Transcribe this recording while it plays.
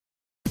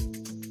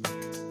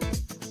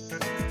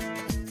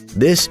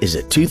This is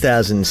a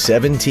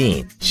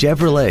 2017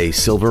 Chevrolet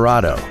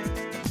Silverado.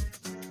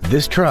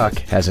 This truck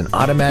has an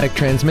automatic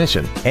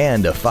transmission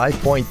and a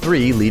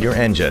 5.3-liter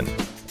engine.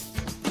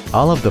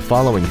 All of the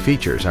following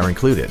features are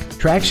included: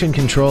 traction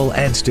control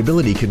and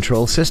stability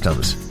control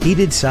systems,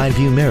 heated side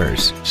view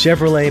mirrors,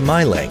 Chevrolet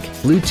MyLink,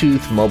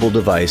 Bluetooth mobile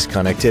device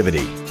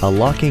connectivity, a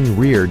locking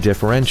rear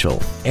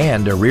differential,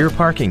 and a rear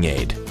parking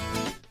aid.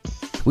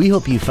 We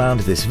hope you found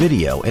this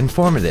video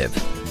informative.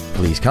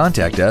 Please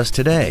contact us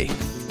today.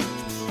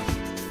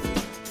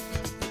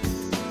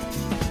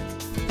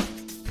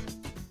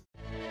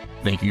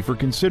 Thank you for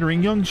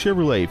considering Young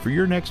Chevrolet for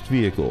your next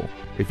vehicle.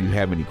 If you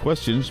have any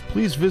questions,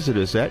 please visit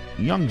us at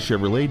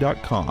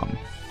youngchevrolet.com.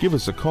 Give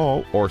us a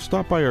call or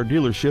stop by our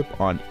dealership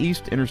on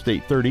East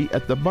Interstate 30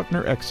 at the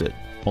Buckner exit,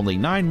 only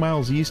 9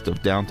 miles east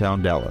of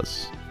downtown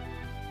Dallas.